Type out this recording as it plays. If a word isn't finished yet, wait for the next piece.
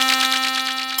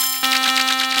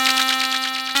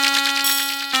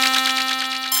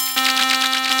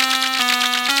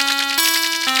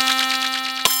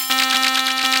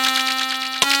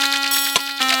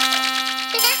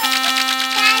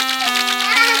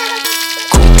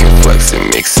flex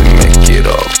and mix and make it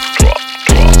up.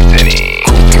 Xanny.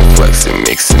 Cook and flex and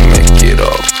mix and make it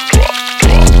up.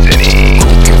 Xanny.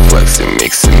 Cook and flex and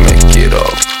mix and make it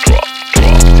up.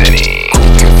 Xanny.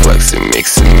 Cook and flex and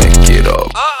mix and make it up.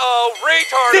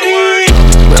 Retard alert!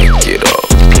 Make it up.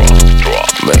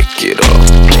 Make it up.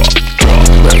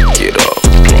 Make it up.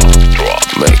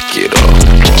 Make it up.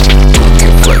 Cook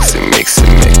and flex and mix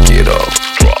and make it up.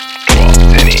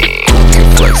 Xanny. Cook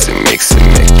and flex and mix and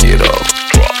make it up.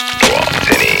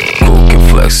 Xanny. Cook and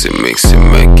flex and mix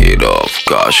and make it up.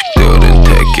 가식들은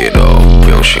take it off.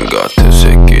 병신 같은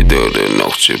새끼들은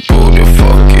억지 부려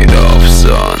fuck it up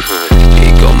son.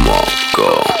 이거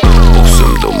먹고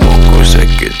목숨도 먹을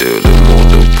새끼들은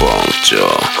모두 뻥져.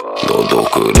 너도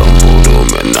그럼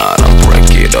부르면 나랑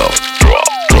break it up.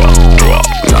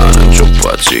 나는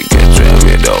좁아지게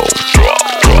재미로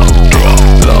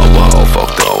Love a hoe,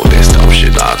 fuck all this dumb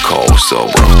shit I cold. So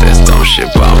rough, this dumb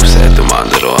shit 밤새도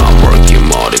만들어. I'm working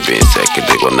머리 빈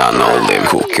새끼들과 난 올림.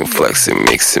 Cook and flex and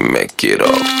mix and make it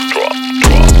up.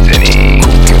 Xanny.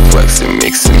 Cook and flex and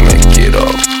mix and make it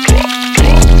up.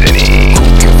 Xanny.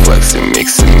 Cook and flex and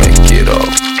mix and make it up.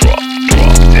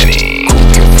 Xanny.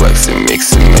 Cook and flex and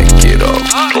mix and make it up.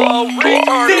 Retard!